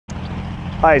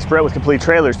Hi, it's Brett with Complete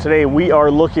Trailers. Today we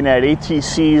are looking at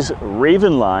ATC's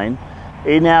Raven line,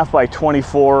 8.5 by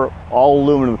 24, all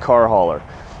aluminum car hauler.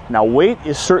 Now weight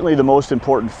is certainly the most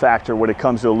important factor when it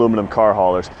comes to aluminum car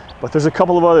haulers, but there's a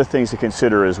couple of other things to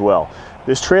consider as well.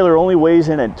 This trailer only weighs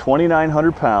in at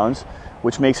 2,900 pounds,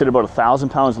 which makes it about 1,000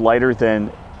 pounds lighter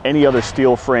than any other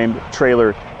steel framed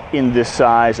trailer in this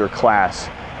size or class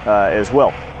as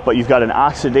well. But you've got an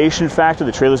oxidation factor.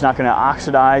 The trailer's not going to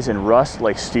oxidize and rust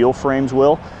like steel frames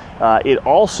will. It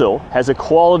also has a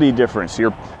quality difference.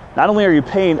 Not only are you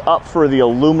paying up for the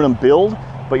aluminum build,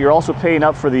 but you're also paying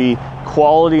up for the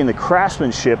quality and the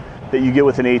craftsmanship that you get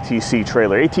with an ATC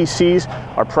trailer. ATCs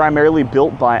are primarily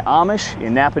built by Amish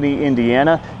in Napanee,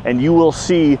 Indiana, and you will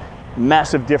see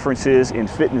massive differences in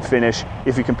fit and finish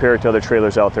if you compare it to other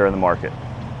trailers out there in the market.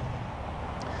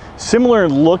 Similar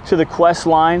in look to the Quest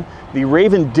line, the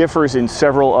Raven differs in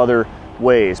several other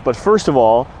ways. But first of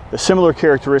all, the similar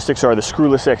characteristics are the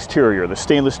screwless exterior, the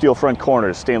stainless steel front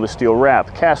corners, stainless steel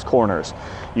wrap, cast corners.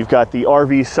 You've got the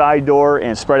RV side door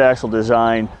and spread axle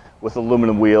design with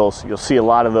aluminum wheels. You'll see a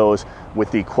lot of those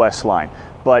with the Quest line.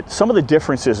 But some of the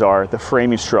differences are the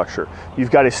framing structure.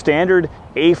 You've got a standard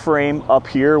A-frame up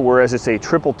here, whereas it's a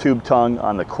triple tube tongue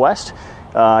on the Quest.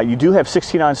 You do have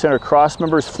 16 on center cross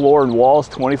members, floor and walls,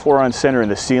 24 on center in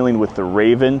the ceiling with the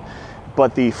Raven,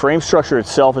 but the frame structure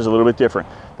itself is a little bit different.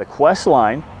 The Quest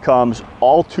line comes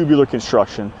all tubular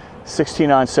construction,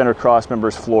 16 on center cross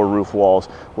members, floor, roof, walls,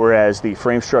 whereas the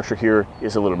frame structure here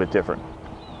is a little bit different.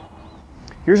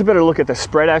 Here's a better look at the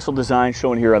spread axle design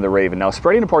shown here on the Raven. Now,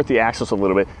 spreading apart the axles a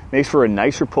little bit makes for a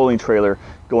nicer pulling trailer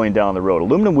going down the road.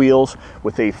 Aluminum wheels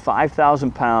with a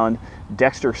 5,000 pound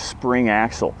Dexter spring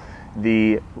axle.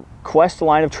 The Quest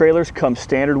line of trailers comes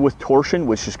standard with torsion,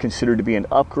 which is considered to be an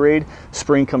upgrade.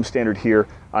 Spring comes standard here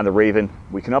on the Raven.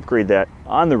 We can upgrade that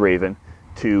on the Raven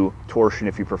to torsion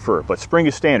if you prefer, but spring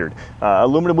is standard.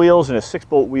 Aluminum wheels and a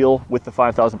 6-bolt wheel with the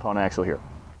 5,000 pound axle here.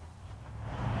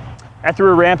 At the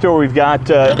rear ramp door, we've got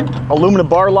aluminum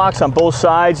bar locks on both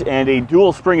sides and a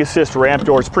dual spring assist ramp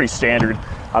door. It's pretty standard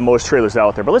on most trailers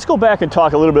out there. But let's go back and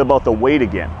talk a little bit about the weight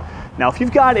again. Now, if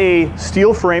you've got a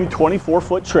steel frame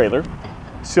 24-foot trailer,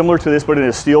 similar to this but in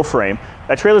a steel frame,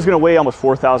 that trailer is going to weigh almost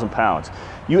 4,000 pounds.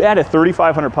 You add a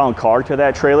 3,500 pound car to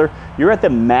that trailer, you're at the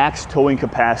max towing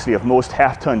capacity of most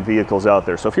half-ton vehicles out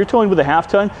there. So if you're towing with a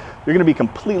half-ton, you're going to be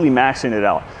completely maxing it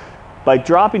out. By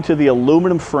dropping to the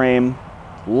aluminum frame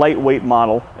lightweight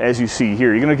model, as you see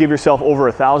here, you're going to give yourself over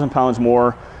 1,000 pounds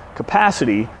more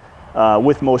capacity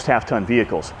with most half-ton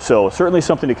vehicles. So certainly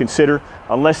something to consider.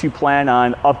 Unless you plan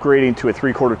on upgrading to a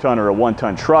 3/4 ton or a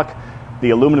 1-ton truck,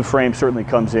 the aluminum frame certainly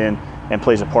comes in and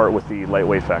plays a part with the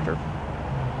lightweight factor.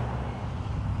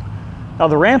 Now,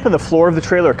 the ramp and the floor of the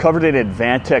trailer are covered in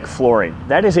Advantech flooring.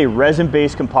 That is a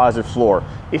resin-based composite floor.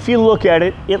 If you look at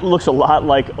it, it looks a lot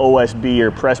like OSB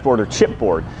or pressboard or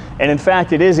chipboard. And in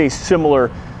fact, it is a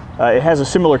similar, it has a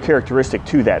similar characteristic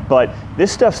to that. But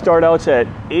this stuff starts out at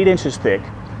 8 inches thick.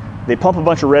 They pump a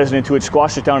bunch of resin into it,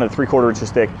 squash it down to 3/4 inches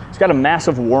thick. It's got a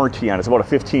massive warranty on it. It's about a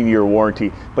 15-year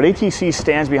warranty. But ATC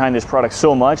stands behind this product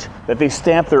so much that they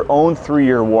stamp their own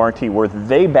 3-year warranty where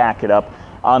they back it up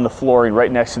on the flooring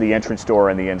right next to the entrance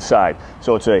door on the inside.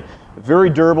 So it's a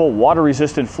very durable,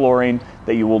 water-resistant flooring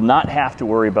that you will not have to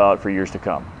worry about for years to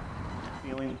come.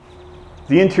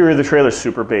 The interior of the trailer is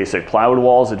super basic. Plywood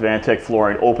walls, Advantech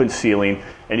flooring, open ceiling,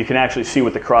 and you can actually see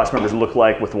what the cross members look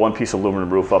like with one piece of aluminum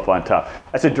roof up on top.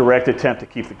 That's a direct attempt to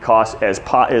keep the cost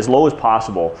as low as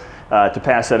possible to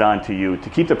pass that on to you, to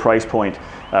keep the price point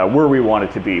where we want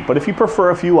it to be. But if you prefer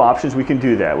a few options, we can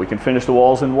do that. We can finish the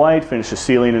walls in white, finish the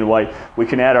ceiling in white. We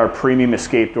can add our premium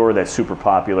escape door that's super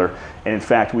popular, and in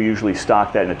fact, we usually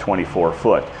stock that in a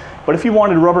 24-foot. But if you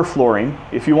wanted rubber flooring,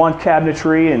 if you want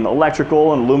cabinetry and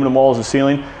electrical and aluminum walls and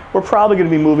ceiling, we're probably going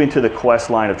to be moving to the Quest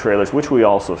line of trailers, which we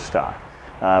also stock.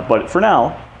 But for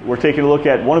now, we're taking a look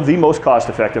at one of the most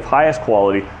cost-effective, highest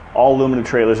quality, all aluminum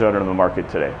trailers out on the market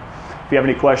today. If you have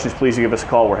any questions, please give us a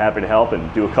call. We're happy to help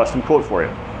and do a custom quote for you.